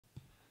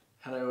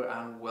Hello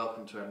and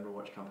welcome to Edinburgh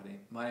Watch Company.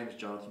 My name is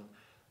Jonathan,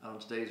 and on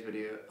today's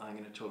video I'm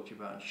going to talk to you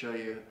about and show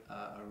you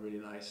a really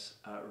nice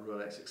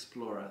Rolex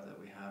Explorer that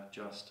we have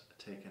just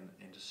taken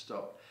into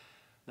stock.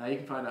 Now you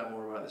can find out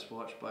more about this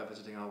watch by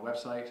visiting our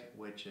website,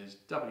 which is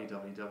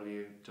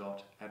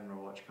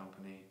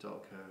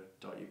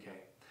www.edinburghwatchcompany.co.uk,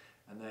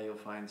 and there you'll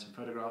find some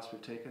photographs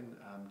we've taken,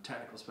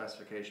 technical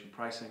specification,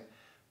 pricing.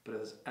 But if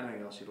there's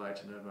anything else you'd like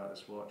to know about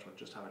this watch or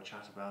just have a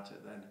chat about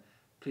it, then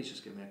please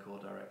just give me a call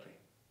directly.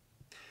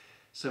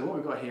 So what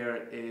we've got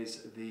here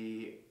is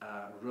the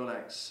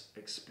Rolex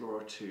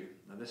Explorer 2.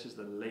 Now this is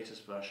the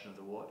latest version of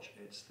the watch.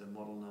 It's the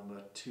model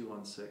number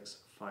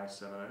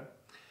 216570,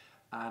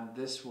 and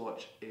this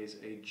watch is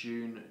a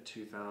June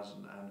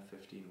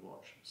 2015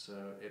 watch.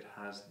 So it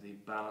has the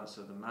balance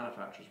of the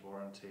manufacturer's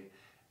warranty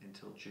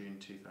until June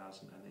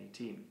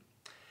 2018.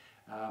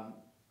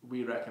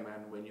 We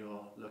recommend when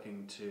you're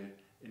looking to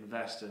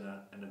invest in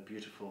a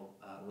beautiful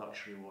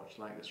luxury watch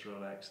like this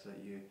Rolex that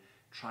you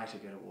try to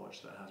get a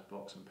watch that has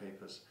box and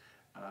papers,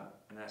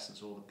 in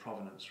essence all the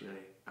provenance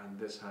really, and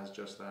this has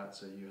just that.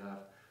 So you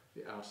have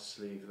the outer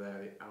sleeve there,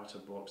 the outer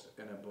box, the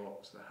inner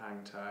box, the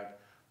hang tag,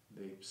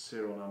 the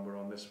serial number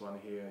on this one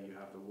here, you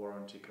have the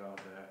warranty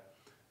card there,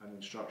 and the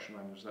instruction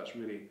manual. So that's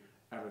really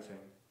everything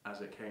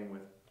as it came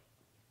with,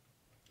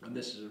 and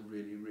this is a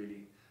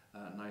really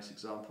nice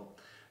example.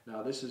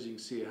 Now this, as you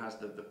can see, it has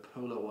the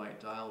polar white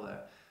dial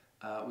there.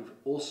 We've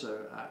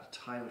also, at the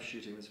time of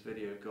shooting this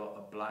video, got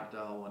a black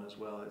dial one as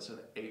well. It's an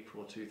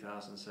April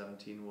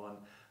 2017 one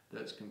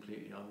that's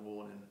completely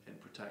unworn in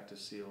protective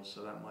seals,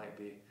 so that might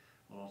be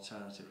an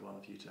alternative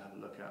one for you to have a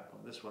look at.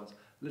 But this one's a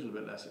little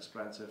bit less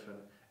expensive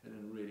and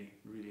in really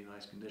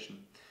nice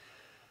condition.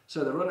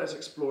 So the Rolex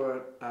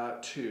Explorer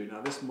 2,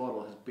 now this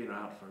model has been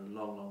out for a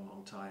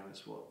long time.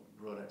 It's what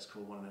Rolex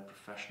call one of their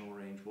professional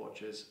range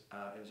watches.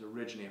 It was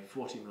originally a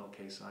 40mm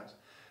case size.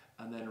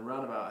 And then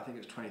around about, I think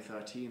it was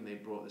 2013, they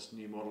brought this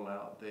new model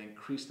out. They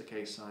increased the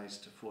case size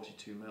to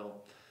 42mm.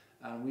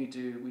 And we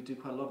do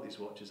quite a lot of these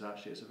watches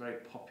actually. It's a very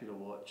popular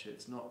watch.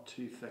 It's not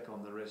too thick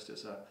on the wrist.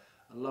 It's a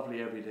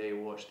lovely everyday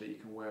watch that you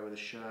can wear with a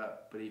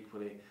shirt, but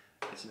equally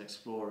it's an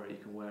Explorer. You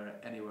can wear it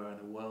anywhere in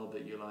the world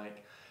that you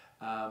like.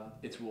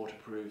 It's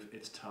waterproof,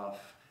 it's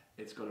tough,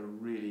 it's got a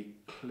really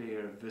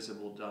clear,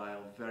 visible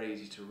dial, very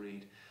easy to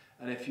read.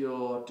 And if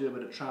you're doing a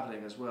bit of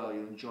travelling as well,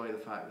 you'll enjoy the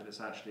fact that it's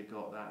actually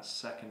got that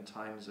second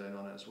time zone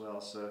on it as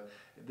well. So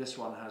this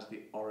one has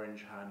the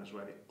orange hand as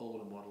well. The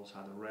older models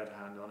had the red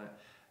hand on it,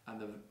 and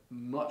the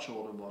much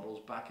older models,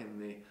 back in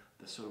the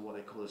sort of what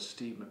they call the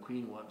Steve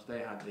McQueen ones,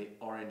 they had the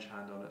orange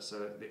hand on it.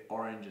 So the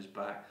orange is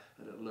back,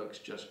 and it looks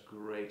just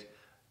great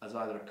as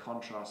either a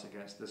contrast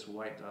against this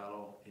white dial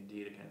or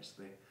indeed against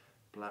the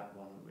black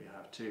one that we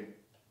have too.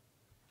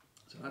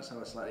 So let's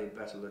have a slightly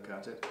better look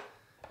at it.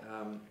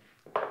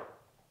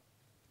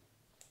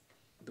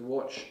 The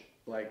watch,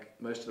 like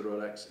most of the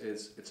Rolex,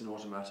 it's an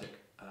automatic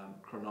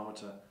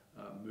chronometer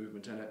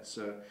movement in it.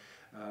 So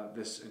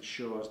this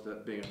ensures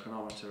that, being a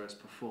chronometer, it's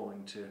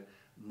performing to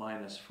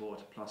 -4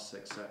 to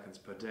 +6 seconds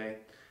per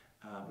day,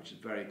 which is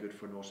very good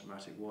for an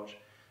automatic watch.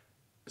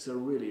 It's a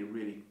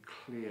really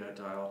clear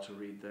dial to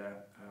read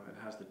there. It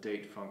has the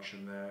date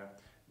function there.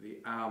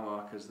 The hour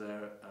markers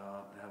there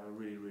have a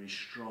really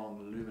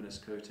strong luminous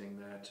coating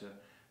there to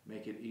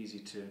make it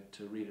easy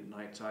to read at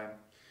night time.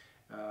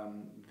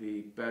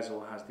 The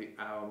bezel has the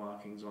hour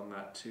markings on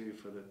that too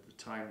for the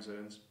time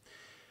zones.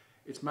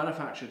 It's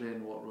manufactured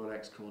in what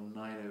Rolex call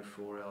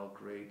 904L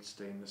grade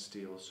stainless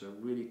steel, so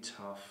really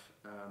tough,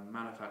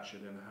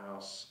 manufactured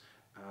in-house,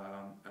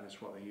 and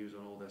it's what they use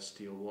on all their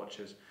steel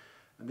watches.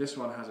 And this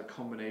one has a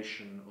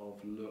combination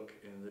of look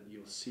in that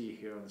you'll see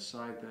here on the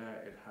side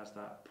there. It has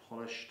that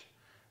polished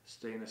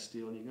stainless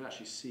steel, and you can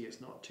actually see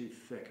it's not too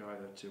thick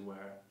either to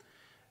wear.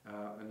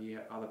 And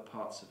yet other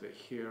parts of it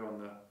here on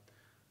the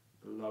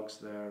lugs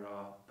there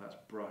that's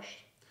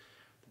brushed.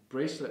 The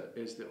bracelet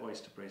is the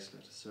oyster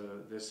bracelet.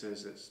 So this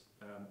is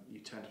you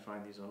tend to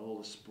find these on all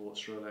the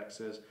sports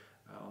Rolexes.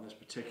 On this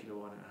particular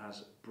one, it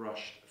has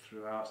brushed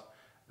throughout,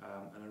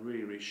 and a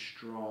really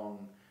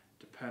strong,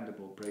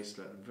 dependable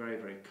bracelet, and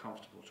very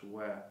comfortable to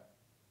wear.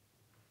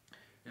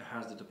 It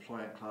has the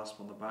deployant clasp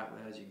on the back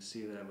there, as you can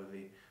see there with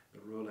the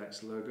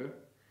Rolex logo.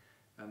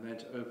 And then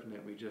to open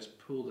it, we just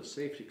pull the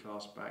safety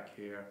clasp back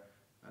here,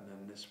 and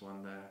then this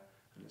one there,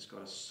 and it's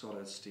got a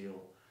solid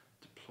steel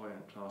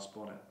deployant clasp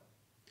on it.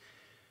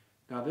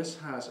 Now this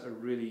has a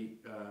really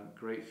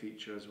great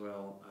feature as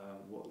well,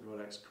 what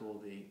Rolex call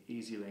the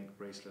easylink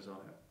bracelet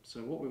on it.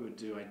 So what we would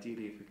do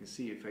ideally, if we can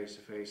see you face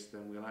to face,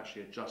 then we'll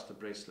actually adjust the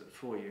bracelet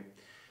for you.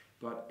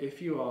 But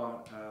if you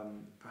are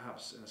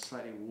perhaps in a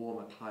slightly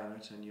warmer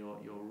climate and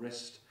your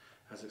wrist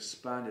has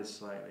expanded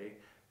slightly,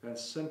 then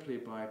simply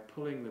by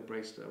pulling the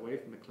bracelet away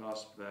from the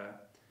clasp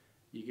there,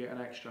 you get an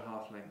extra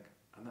half link,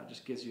 and that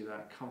just gives you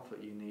that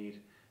comfort you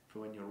need for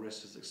when your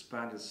wrist has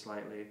expanded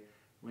slightly.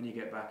 When you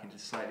get back into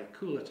slightly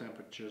cooler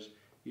temperatures,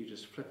 you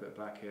just flip it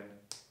back in,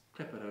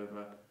 clip it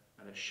over,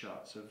 and it's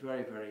shut. So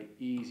very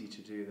easy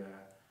to do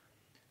there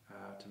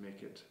to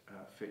make it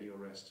fit your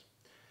wrist.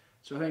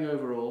 So I think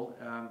overall,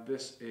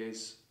 this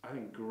is, I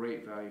think,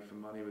 great value for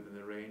money within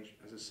the range.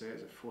 As I say,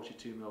 it's a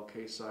 42mm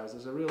case size.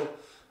 There's a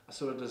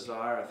sort of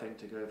desire, I think,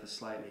 to go for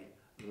slightly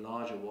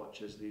larger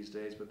watches these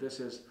days, but this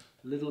is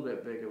a little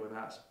bit bigger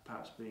without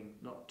perhaps being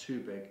not too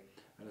big,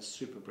 and a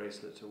super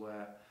bracelet to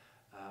wear.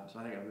 So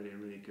I think a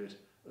really good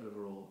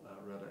overall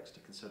Rolex to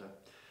consider.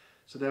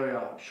 So there we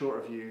are,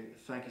 short review.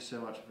 Thank you so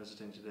much for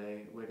visiting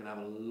today. We're going to have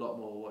a lot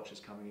more watches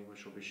coming in,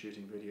 which we'll be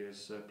shooting videos,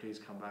 so please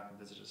come back and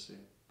visit us soon.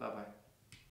 Bye bye.